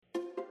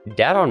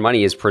Dad on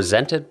Money is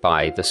presented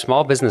by the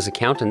Small Business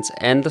Accountants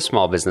and the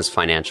Small Business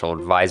Financial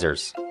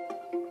Advisors.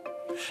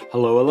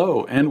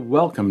 Hello, and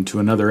welcome to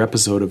another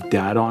episode of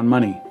Dad on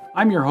Money.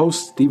 I'm your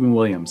host, Stephen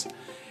Williams,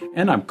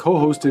 and I'm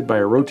co-hosted by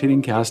a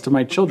rotating cast of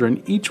my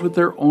children, each with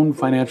their own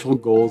financial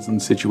goals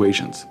and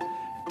situations.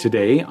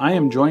 Today, I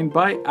am joined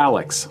by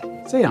Alex.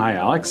 Say hi,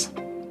 Alex.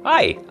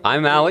 Hi,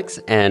 I'm Alex,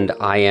 and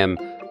I am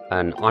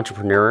an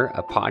entrepreneur,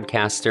 a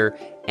podcaster,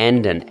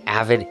 and an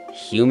avid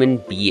human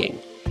being.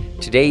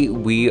 Today,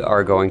 we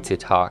are going to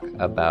talk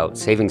about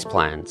savings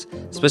plans,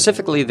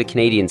 specifically the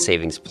Canadian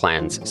savings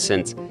plans,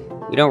 since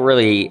we don't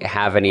really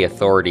have any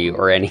authority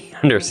or any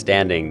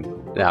understanding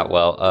that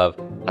well of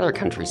other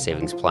countries'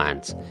 savings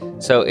plans.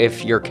 So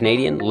if you're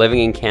Canadian, living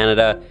in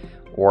Canada,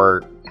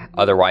 or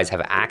otherwise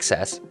have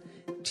access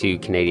to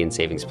Canadian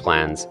savings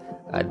plans,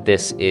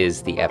 this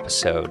is the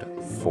episode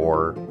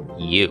for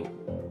you.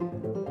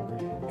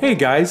 Hey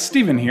guys,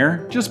 Stephen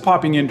here, just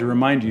popping in to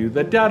remind you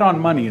that Dad on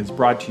Money is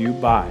brought to you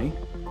by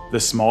the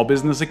Small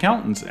Business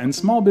Accountants and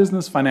Small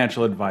Business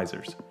Financial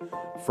Advisors.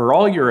 For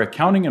all your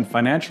accounting and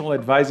financial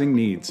advising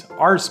needs,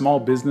 our small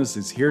business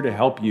is here to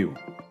help you.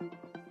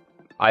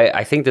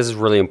 I think this is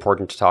really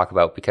important to talk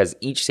about because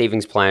each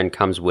savings plan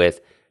comes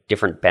with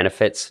different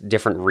benefits,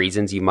 different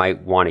reasons you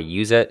might want to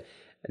use it,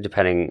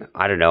 depending,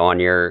 I don't know, on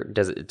your,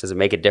 does it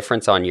make a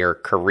difference on your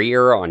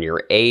career, on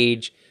your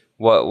age?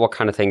 What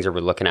kind of things are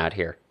we looking at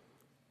here?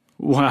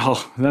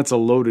 Well, that's a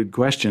loaded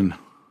question.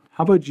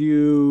 How about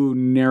you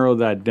narrow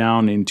that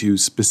down into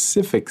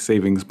specific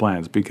savings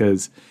plans?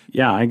 Because,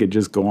 yeah, I could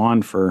just go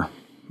on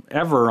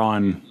forever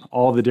on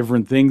all the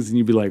different things and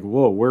you'd be like,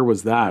 whoa, where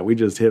was that? We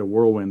just hit a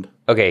whirlwind.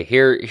 Okay,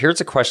 here's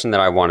a question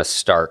that I want to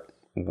start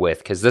with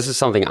because this is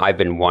something I've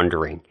been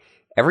wondering.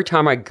 Every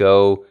time I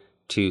go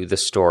to the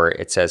store,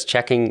 it says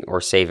checking or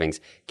savings.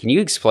 Can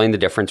you explain the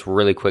difference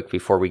really quick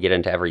before we get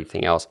into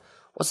everything else?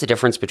 What's the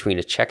difference between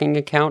a checking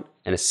account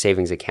and a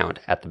savings account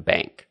at the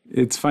bank?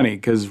 It's funny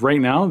because right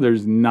now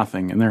there's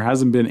nothing and there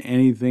hasn't been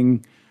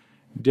anything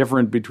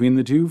different between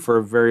the two for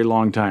a very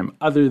long time,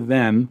 other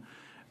than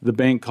the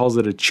bank calls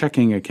it a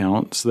checking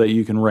account so that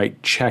you can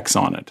write checks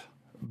on it.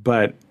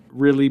 But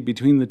really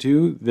between the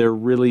two, there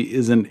really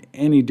isn't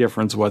any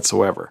difference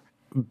whatsoever.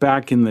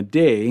 Back in the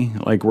day,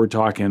 like we're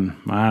talking,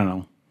 I don't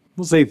know,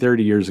 we'll say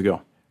 30 years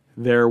ago,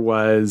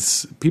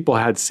 people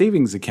had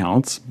savings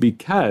accounts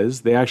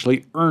because they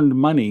actually earned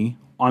money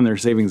on their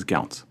savings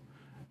accounts.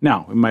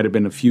 Now, it might have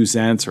been a few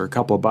cents or a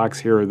couple of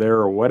bucks here or there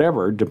or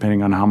whatever,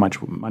 depending on how much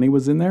money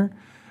was in there,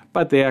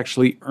 but they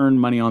actually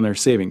earned money on their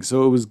savings.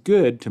 So it was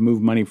good to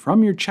move money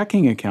from your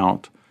checking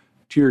account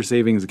to your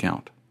savings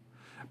account.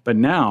 But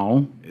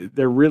now,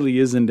 there really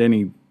isn't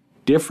any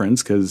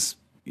difference because,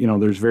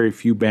 there's very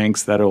few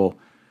banks that'll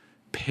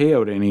pay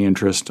out any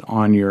interest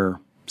on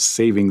your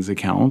savings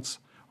accounts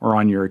or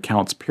on your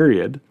accounts,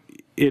 period.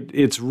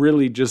 It's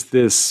really just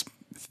this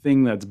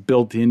thing that's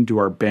built into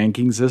our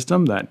banking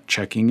system, that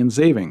checking and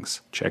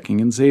savings.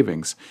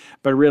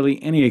 But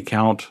really any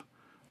account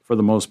for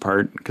the most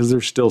part, because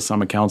there's still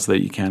some accounts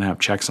that you can't have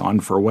checks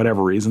on for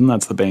whatever reason.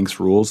 That's the bank's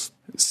rules.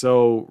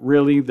 So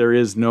really there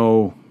is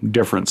no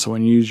difference. So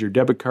when you use your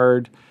debit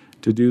card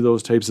to do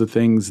those types of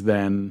things,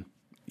 then,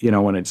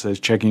 when it says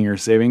checking or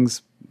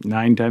savings,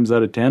 9 times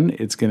out of 10,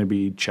 it's going to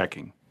be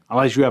checking.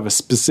 Unless you have a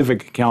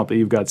specific account that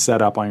you've got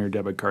set up on your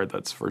debit card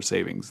that's for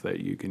savings that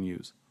you can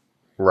use.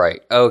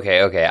 Right.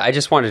 Okay. I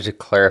just wanted to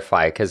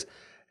clarify because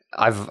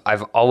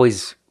I've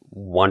always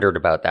wondered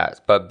about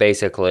that, but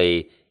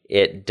basically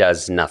it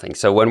does nothing.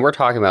 So when we're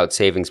talking about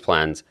savings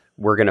plans,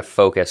 we're going to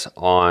focus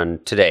on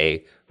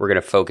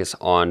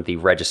the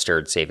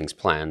registered savings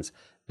plans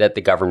that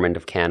the government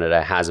of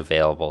Canada has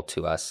available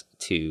to us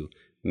to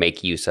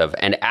make use of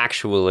and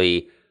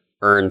actually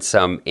earn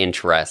some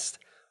interest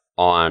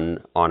on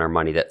our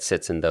money that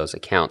sits in those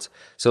accounts.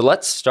 So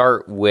let's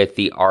start with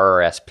the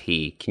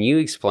RRSP. Can you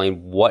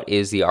explain what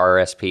is the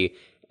RRSP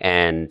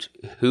and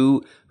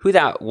who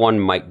that one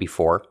might be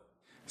for?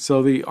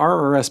 So the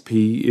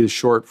RRSP is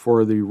short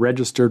for the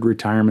Registered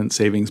Retirement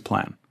Savings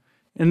Plan.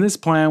 And this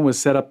plan was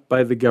set up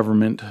by the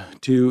government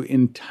to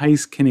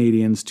entice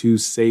Canadians to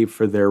save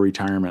for their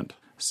retirement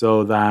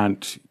so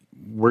that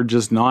we're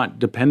just not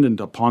dependent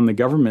upon the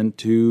government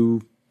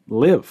to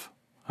live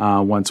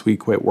once we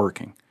quit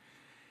working.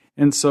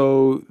 And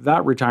so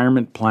that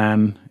retirement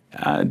plan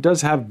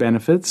does have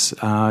benefits.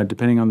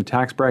 Depending on the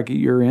tax bracket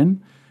you're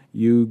in,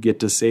 you get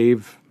to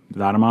save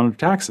that amount of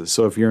taxes.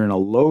 So if you're in a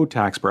low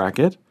tax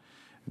bracket,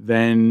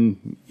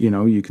 then,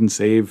 you can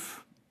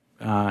save,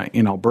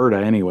 in Alberta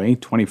anyway,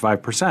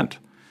 25%.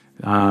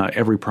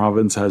 Every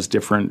province has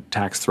different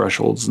tax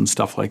thresholds and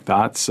stuff like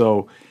that.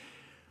 So,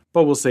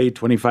 but we'll say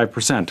 25%,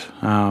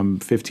 15%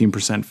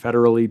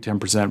 federally,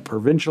 10%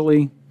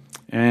 provincially.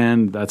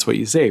 And that's what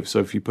you save.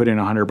 So if you put in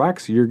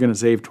 $100, you're going to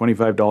save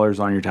 $25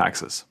 on your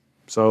taxes.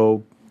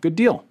 So good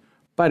deal.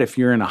 But if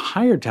you're in a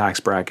higher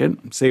tax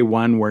bracket, say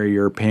one where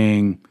you're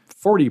paying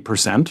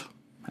 40%,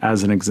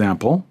 as an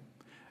example,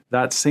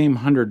 that same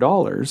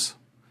 $100,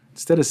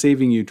 instead of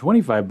saving you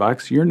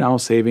 $25, you're now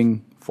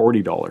saving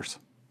 $40.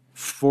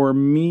 For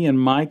me and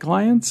my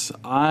clients,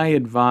 I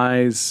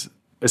advise,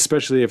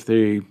 especially if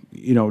they,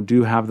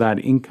 do have that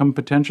income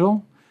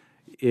potential,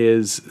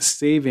 is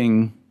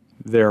saving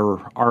their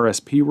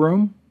RSP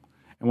room.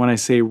 And when I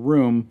say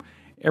room,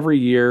 every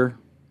year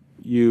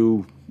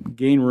you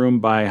gain room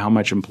by how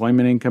much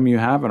employment income you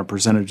have, and a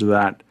percentage of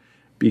that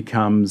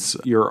becomes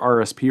your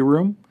RSP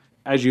room.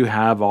 As you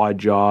have odd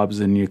jobs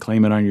and you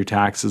claim it on your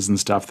taxes and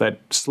stuff, that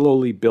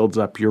slowly builds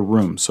up your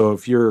room. So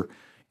if you're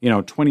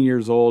 20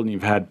 years old and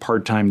you've had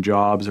part-time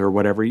jobs or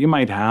whatever, you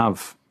might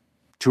have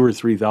 $2,000 or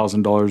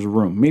 $3,000 a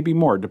room, maybe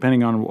more,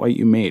 depending on what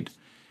you made.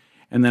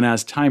 And then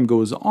as time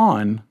goes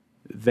on,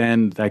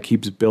 then that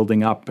keeps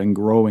building up and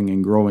growing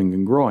and growing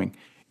and growing.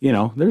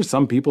 There's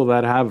some people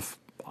that have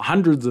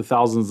hundreds of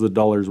thousands of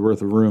dollars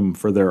worth of room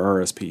for their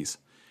RSPs.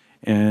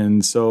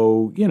 And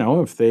so,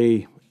 if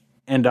they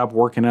end up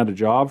working at a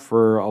job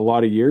for a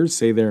lot of years,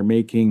 say they're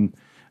making,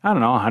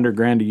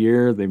 $100,000 a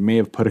year, they may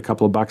have put a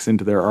couple of bucks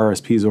into their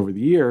RSPs over the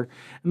year,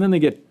 and then they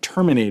get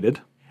terminated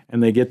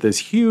and they get this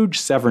huge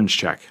severance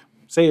check.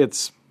 Say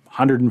it's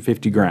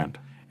 $150,000,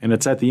 and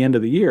it's at the end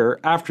of the year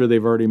after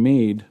they've already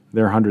made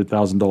their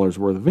 $100,000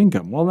 worth of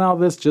income. Well, now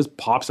this just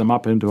pops them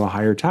up into a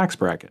higher tax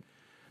bracket.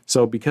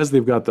 So because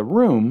they've got the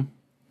room,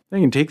 they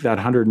can take that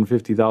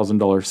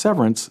 $150,000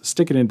 severance,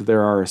 stick it into their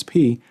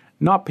RSP,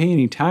 not pay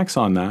any tax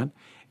on that,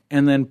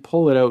 and then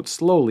pull it out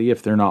slowly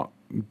if they're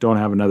don't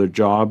have another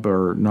job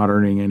or not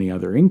earning any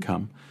other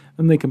income.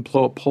 Then they can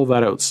pull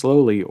that out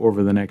slowly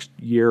over the next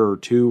year or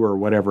two or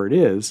whatever it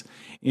is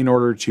in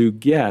order to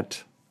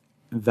get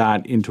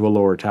that into a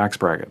lower tax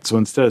bracket. So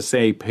instead of,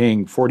 say,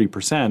 paying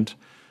 40%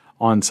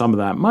 on some of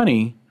that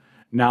money,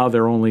 now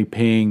they're only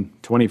paying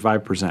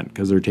 25%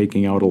 because they're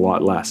taking out a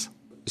lot less.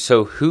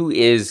 So who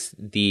is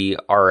the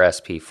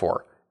RSP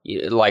for?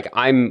 Like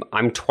I'm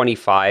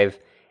 25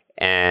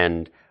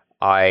 and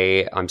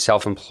I'm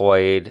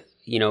self-employed.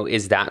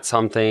 Is that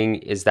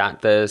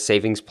the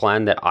savings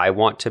plan that I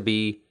want to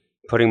be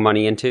putting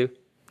money into?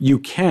 You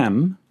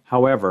can,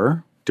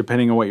 however,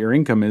 depending on what your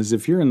income is,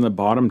 if you're in the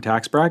bottom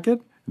tax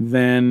bracket,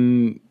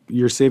 then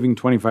you're saving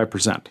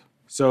 25%.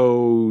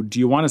 So do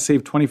you want to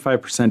save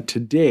 25%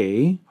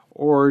 today,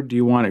 or do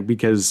you want it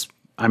because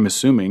I'm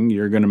assuming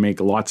you're going to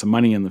make lots of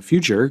money in the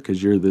future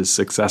because you're this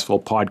successful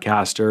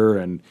podcaster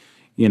and,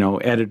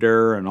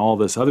 editor and all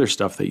this other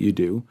stuff that you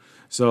do.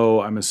 So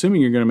I'm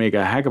assuming you're going to make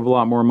a heck of a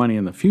lot more money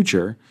in the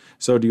future.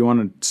 So do you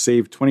want to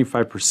save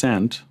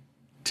 25%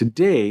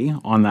 today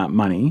on that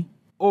money,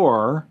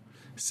 or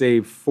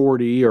save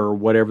 40 or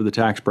whatever the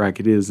tax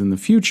bracket is in the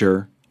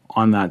future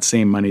on that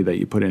same money that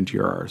you put into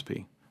your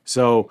RSP?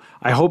 So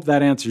I hope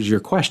that answers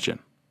your question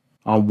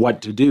on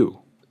what to do.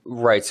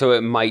 Right. So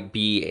it might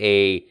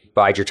be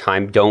bide your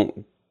time.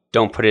 Don't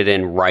put it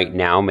in right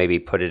now. Maybe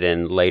put it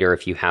in later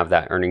if you have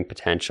that earning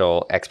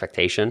potential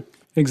expectation.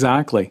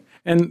 Exactly.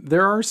 And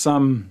there are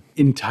some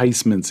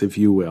enticements, if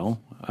you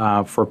will,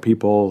 for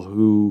people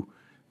who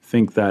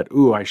think that,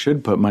 I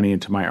should put money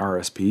into my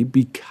RSP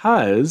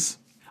because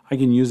I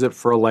can use it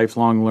for a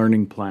lifelong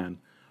learning plan,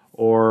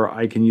 or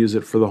I can use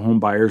it for the home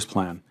buyer's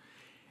plan.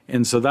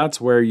 And so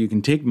that's where you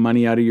can take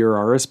money out of your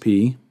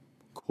RSP,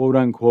 quote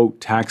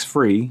unquote,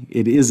 tax-free.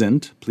 It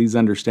isn't. Please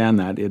understand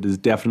that. It is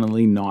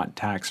definitely not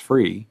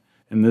tax-free.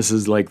 And this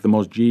is like the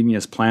most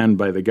genius plan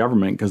by the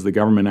government, because the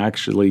government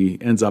actually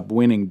ends up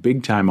winning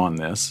big time on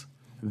this,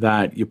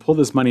 that you pull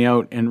this money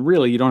out and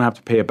really you don't have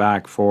to pay it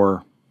back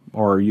or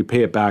you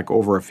pay it back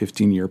over a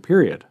 15-year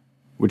period,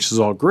 which is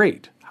all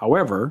great.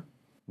 However,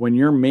 when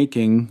you're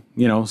making,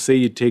 say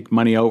you take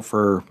money out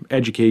for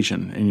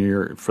education and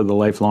you're for the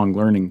lifelong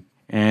learning,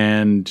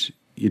 and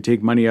you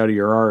take money out of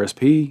your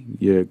RSP,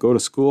 you go to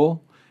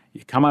school,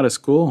 you come out of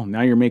school,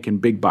 now you're making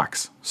big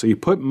bucks. So you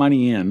put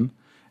money in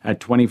at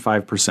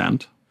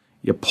 25%,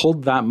 you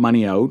pulled that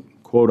money out,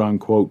 quote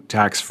unquote,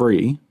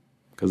 tax-free,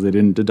 because they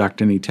didn't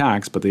deduct any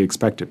tax, but they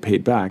expect it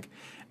paid back.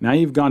 Now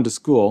you've gone to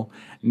school.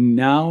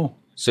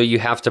 So you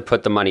have to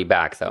put the money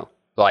back, though.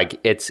 Like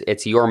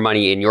it's your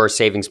money in your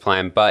savings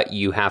plan, but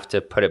you have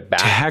to put it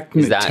back.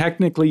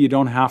 Technically, you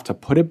don't have to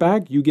put it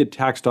back. You get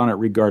taxed on it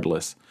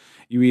regardless.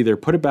 You either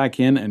put it back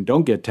in and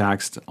don't get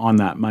taxed on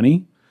that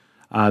money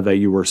that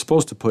you were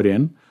supposed to put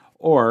in,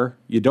 or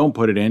you don't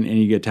put it in and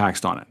you get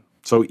taxed on it.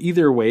 So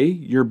either way,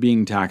 you're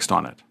being taxed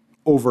on it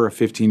over a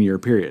 15-year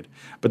period.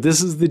 But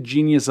this is the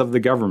genius of the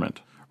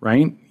government,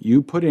 right?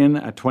 You put in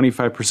at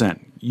 25%.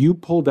 You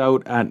pulled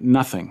out at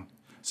nothing.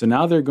 So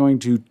now they're going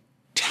to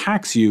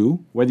tax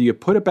you, whether you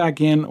put it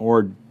back in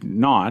or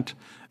not.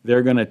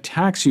 They're going to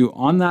tax you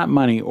on that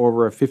money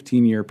over a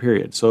 15-year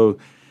period. So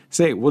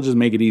say, we'll just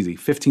make it easy,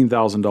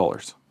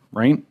 $15,000,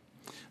 right?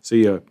 So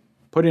you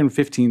put in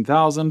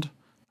 $15,000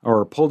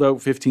 or pulled out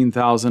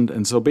 $15,000,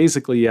 and so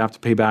basically you have to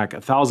pay back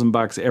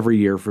 $1,000 every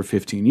year for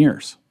 15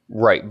 years.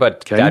 Right,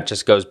 but that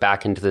just goes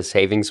back into the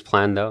savings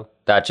plan, though?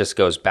 That just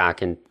goes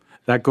back in...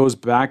 That goes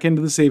back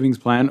into the savings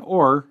plan,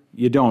 or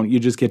you don't. You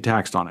just get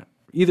taxed on it.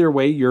 Either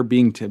way, you're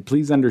being...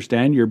 please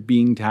understand, you're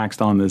being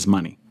taxed on this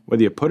money,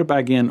 whether you put it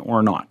back in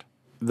or not.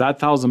 That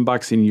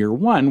 $1,000 in year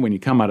one, when you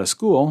come out of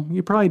school,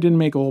 you probably didn't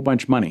make a whole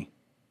bunch of money.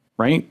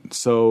 right?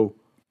 So,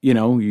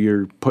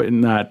 you're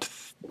putting that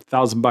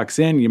 $1,000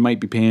 in, you might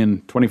be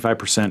paying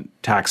 25%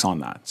 tax on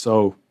that.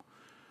 So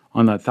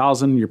on that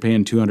 1,000, you're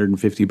paying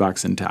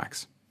 $250 in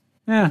tax.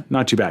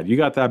 Not too bad. You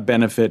got that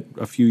benefit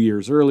a few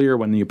years earlier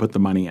when you put the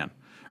money in,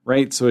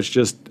 right? So it's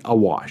just a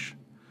wash.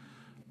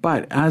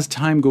 But as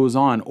time goes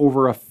on,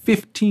 over a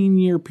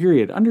 15-year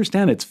period,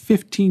 understand it's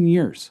 15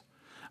 years.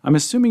 I'm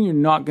assuming you're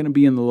not going to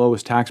be in the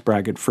lowest tax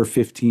bracket for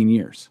 15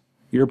 years.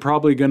 You're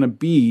probably going to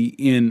be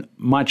in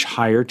much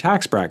higher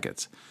tax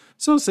brackets.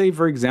 So say,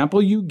 for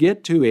example, you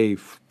get to a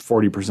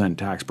 40%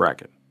 tax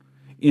bracket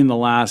in the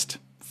last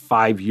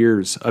 5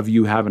 years of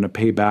you having to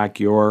pay back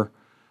your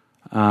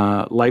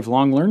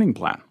lifelong learning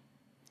plan.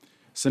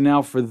 So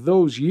now for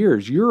those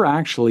years, you're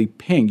actually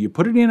paying, you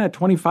put it in at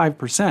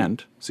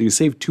 25%, so you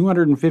save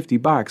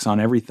 $250 on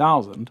every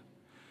 1,000,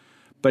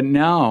 but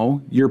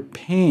now you're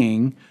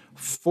paying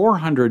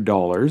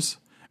 $400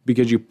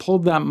 because you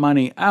pulled that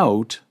money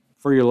out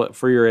for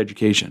your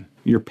education.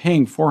 You're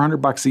paying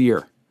 $400 a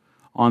year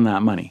on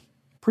that money.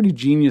 Pretty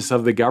genius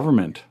of the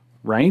government,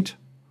 right?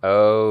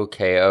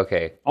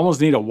 Okay.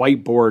 Almost need a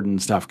whiteboard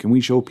and stuff. Can we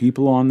show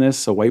people on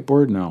this a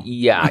whiteboard? No.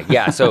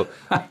 Yeah. So,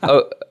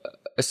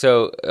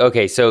 so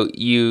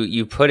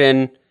you put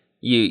in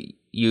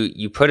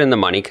you put in the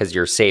money because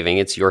you're saving.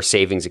 It's your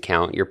savings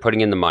account. You're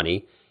putting in the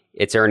money.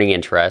 It's earning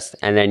interest,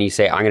 and then you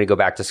say, "I'm going to go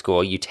back to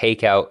school." You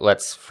take out,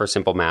 for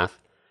simple math,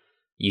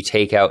 you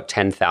take out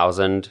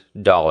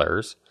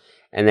 $10,000,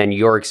 and then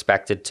you're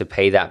expected to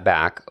pay that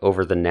back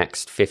over the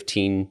next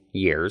 15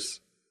 years.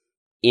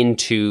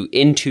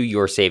 Into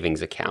your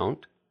savings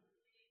account,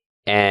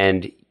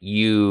 and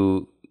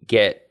you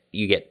get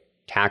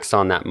taxed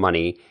on that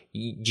money.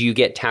 Do you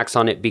get taxed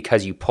on it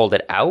because you pulled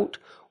it out,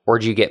 or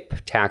do you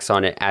get taxed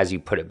on it as you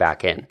put it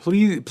back in?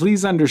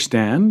 Please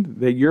understand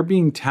that you're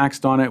being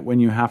taxed on it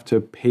when you have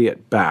to pay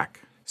it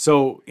back.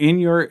 So when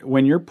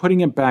you're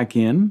putting it back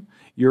in,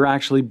 you're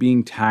actually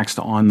being taxed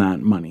on that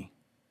money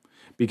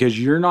because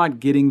you're not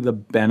getting the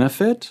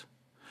benefit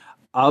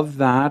of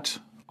that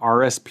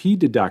RSP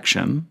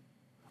deduction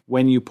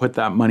when you put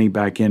that money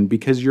back in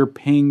because you're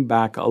paying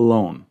back a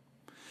loan.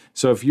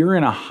 So if you're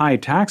in a high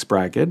tax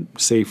bracket,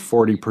 say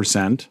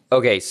 40%.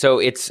 Okay, so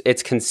it's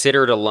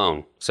considered a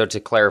loan. So to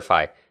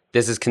clarify,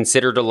 this is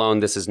considered a loan.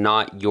 This is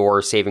not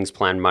your savings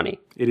plan money.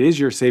 It is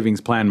your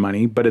savings plan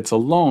money, but it's a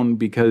loan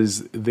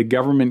because the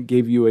government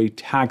gave you a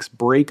tax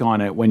break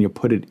on it when you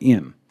put it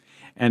in.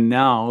 And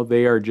now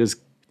they are just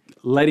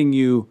letting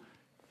you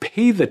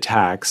pay the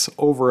tax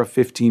over a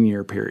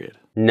 15-year period.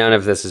 None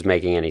of this is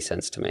making any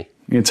sense to me.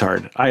 It's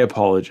hard. I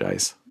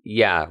apologize.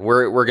 Yeah,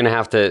 we're going to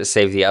have to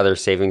save the other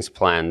savings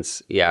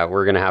plans. Yeah,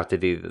 we're going to have to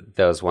do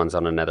those ones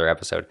on another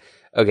episode.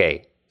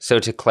 Okay, so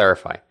to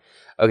clarify.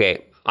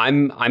 Okay,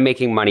 I'm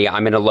making money.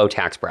 I'm in a low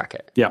tax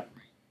bracket. Yeah.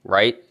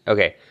 Right?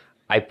 Okay.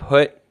 I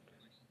put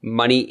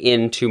money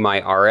into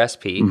my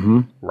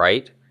RSP,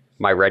 right?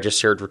 My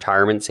registered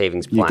retirement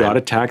savings plan. You got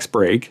a tax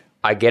break.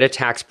 I get a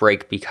tax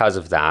break because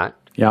of that.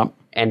 Yeah.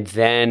 But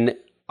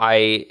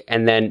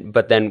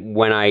then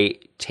when I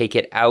take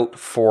it out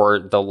for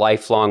the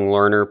lifelong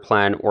learner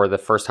plan or the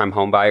first time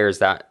home buyer, is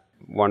that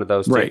one of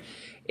those two? Right.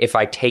 If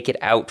I take it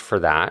out for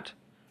that,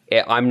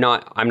 I'm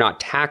not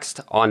taxed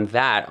on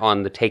that,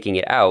 on the taking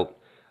it out,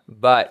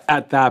 but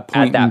at that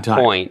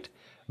point,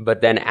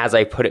 but then as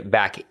I put it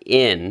back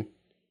in,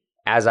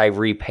 as I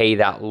repay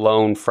that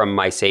loan from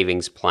my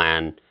savings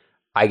plan,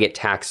 I get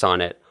taxed on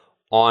it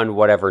on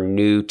whatever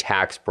new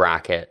tax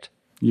bracket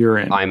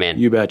I'm in.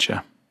 You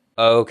betcha.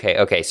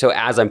 Okay. So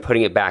as I'm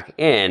putting it back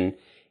in,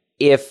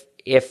 if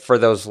for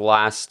those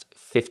last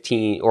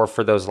 15 or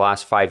for those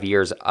last 5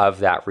 years of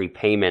that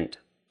repayment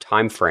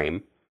time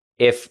frame,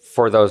 if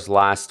for those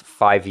last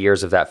 5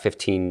 years of that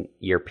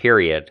 15-year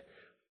period,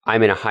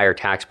 I'm in a higher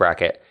tax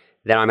bracket,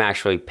 then I'm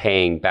actually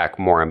paying back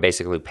more. I'm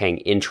basically paying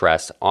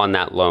interest on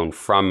that loan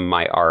from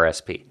my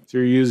RSP. So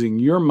you're using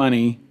your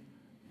money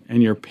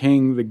and you're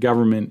paying the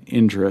government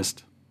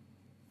interest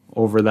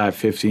over that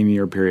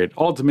 15-year period.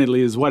 Ultimately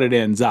is what it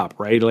ends up,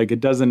 right? Like it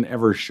doesn't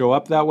ever show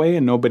up that way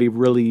and nobody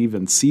really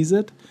even sees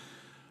it.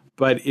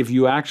 But if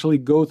you actually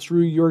go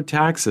through your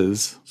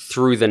taxes,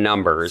 through the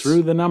numbers,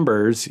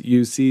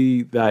 you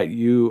see that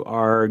you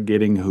are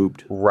getting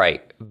hooped.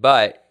 Right.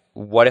 But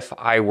what if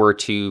I were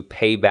to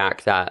pay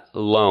back that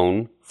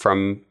loan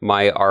from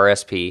my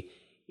RSP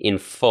in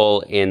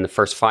full in the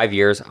first 5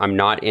 years? I'm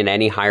not in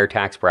any higher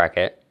tax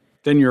bracket.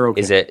 Then you're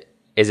okay.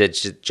 Is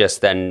it just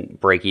then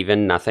break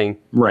even, nothing?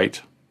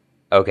 Right.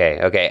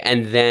 Okay.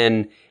 And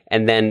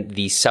then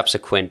the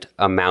subsequent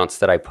amounts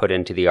that I put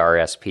into the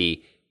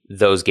RSP,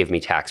 those give me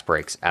tax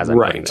breaks as I'm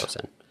putting those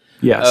in.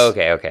 Yes.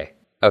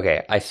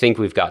 Okay. I think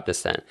we've got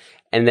this then.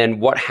 And then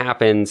what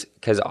happens,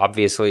 because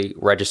obviously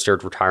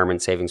registered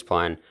retirement savings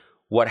plan,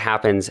 what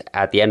happens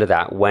at the end of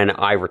that when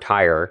I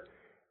retire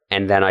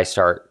and then I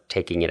start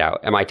taking it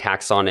out? Am I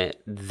taxed on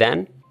it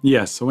then?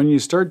 Yes. So when you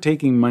start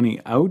taking money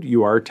out,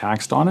 you are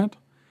taxed on it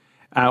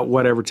at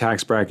whatever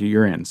tax bracket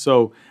you're in.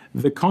 So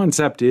the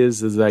concept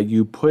is that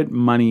you put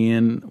money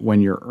in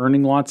when you're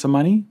earning lots of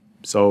money.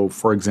 So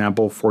for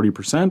example,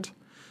 40%.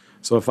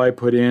 So if I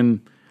put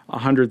in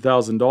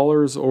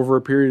 $100,000 over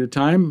a period of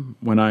time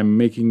when I'm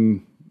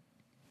making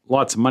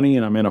lots of money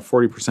and I'm in a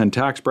 40%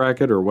 tax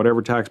bracket or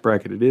whatever tax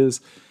bracket it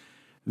is,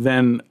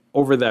 then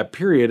over that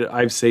period,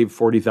 I've saved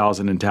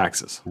 $40,000 in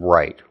taxes.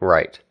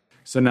 Right.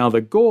 So now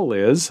the goal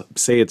is,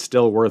 say it's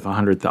still worth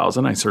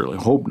 $100,000. I certainly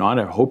hope not.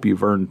 I hope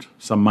you've earned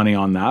some money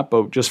on that,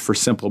 but just for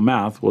simple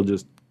math, we'll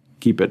just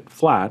keep it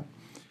flat.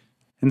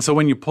 And so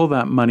when you pull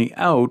that money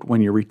out,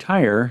 when you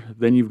retire,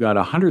 then you've got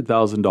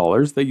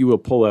 $100,000 that you will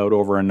pull out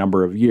over a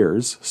number of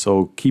years,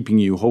 so keeping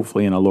you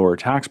hopefully in a lower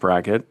tax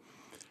bracket.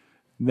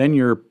 Then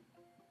you're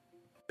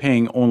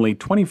paying only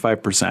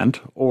 25%,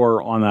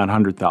 or on that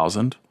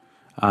 $100,000,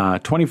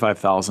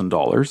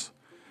 $25,000.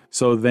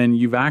 So then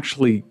you've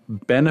actually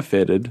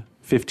benefited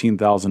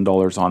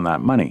 $15,000 on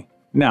that money.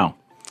 Now,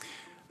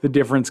 the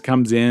difference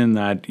comes in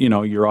that,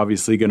 you're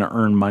obviously going to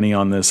earn money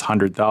on this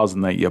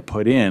 $100,000 that you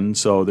put in.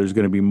 So there's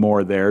going to be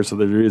more there. So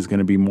there is going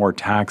to be more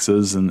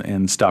taxes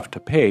and stuff to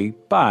pay.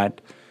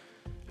 But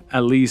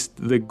at least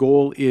the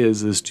goal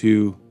is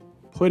to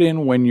put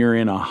in when you're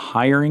in a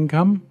higher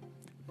income,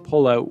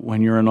 pull out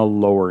when you're in a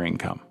lower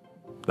income.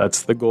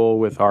 That's the goal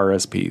with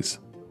RSPs.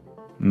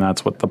 And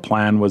that's what the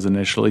plan was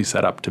initially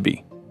set up to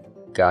be.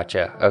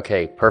 Gotcha.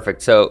 Okay,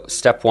 perfect. So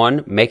step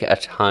one, make a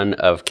ton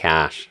of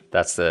cash.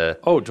 That's the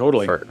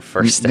totally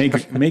first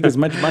step. Make as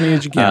much money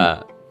as you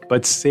can,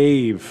 but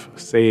save,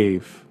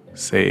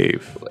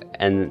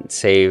 and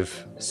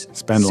save.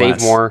 Spend save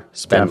less. more,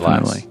 spend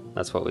Definitely. less.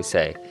 That's what we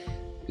say.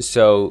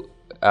 So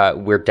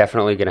we're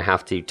definitely going to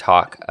have to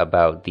talk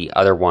about the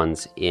other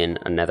ones in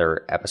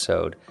another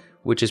episode,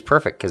 which is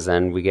perfect because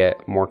then we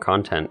get more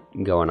content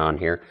going on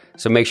here.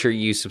 So make sure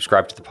you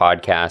subscribe to the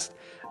podcast.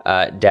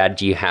 Dad,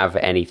 do you have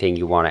anything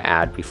you want to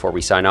add before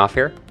we sign off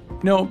here?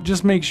 No,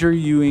 just make sure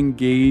you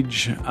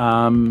engage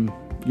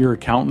your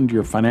accountant,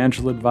 your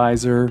financial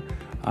advisor,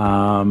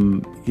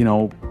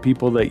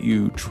 people that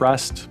you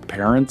trust,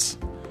 parents,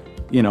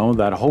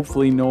 that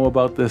hopefully know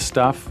about this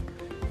stuff,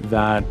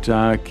 that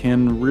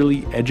can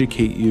really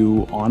educate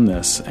you on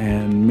this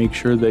and make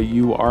sure that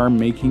you are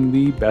making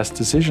the best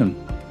decision.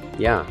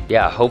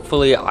 Yeah.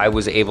 Hopefully I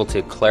was able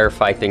to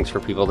clarify things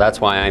for people.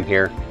 That's why I'm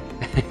here,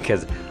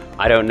 because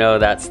I don't know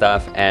that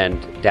stuff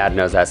and Dad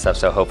knows that stuff.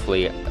 So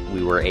hopefully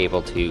we were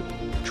able to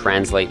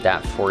translate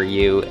that for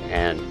you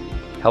and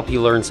help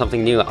you learn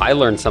something new. I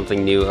learned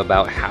something new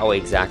about how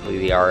exactly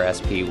the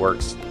RSP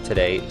works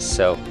today.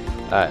 So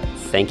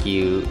thank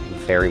you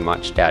very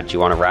much, Dad. Do you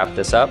want to wrap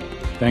this up?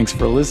 Thanks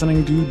for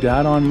listening to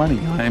Dad on Money.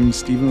 I'm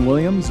Stephen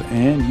Williams,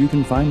 and you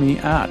can find me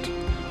at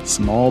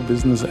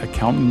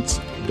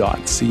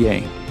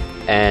smallbusinessaccountants.ca.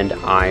 And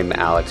I'm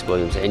Alex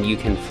Williams, and you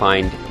can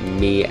find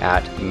me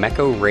at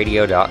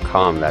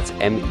mechoradio.com. That's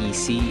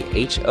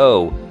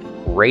MECHO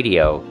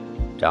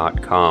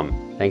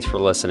radio.com. Thanks for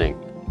listening.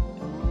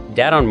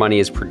 Dad on Money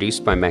is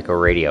produced by Mecho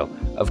Radio.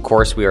 Of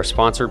course, we are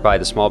sponsored by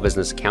the Small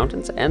Business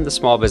Accountants and the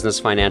Small Business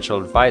Financial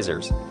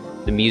Advisors.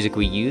 The music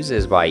we use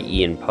is by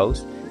Ian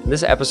Post. And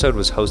this episode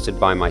was hosted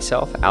by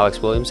myself,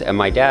 Alex Williams, and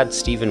my dad,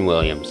 Stephen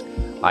Williams.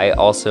 I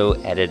also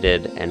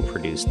edited and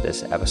produced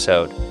this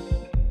episode.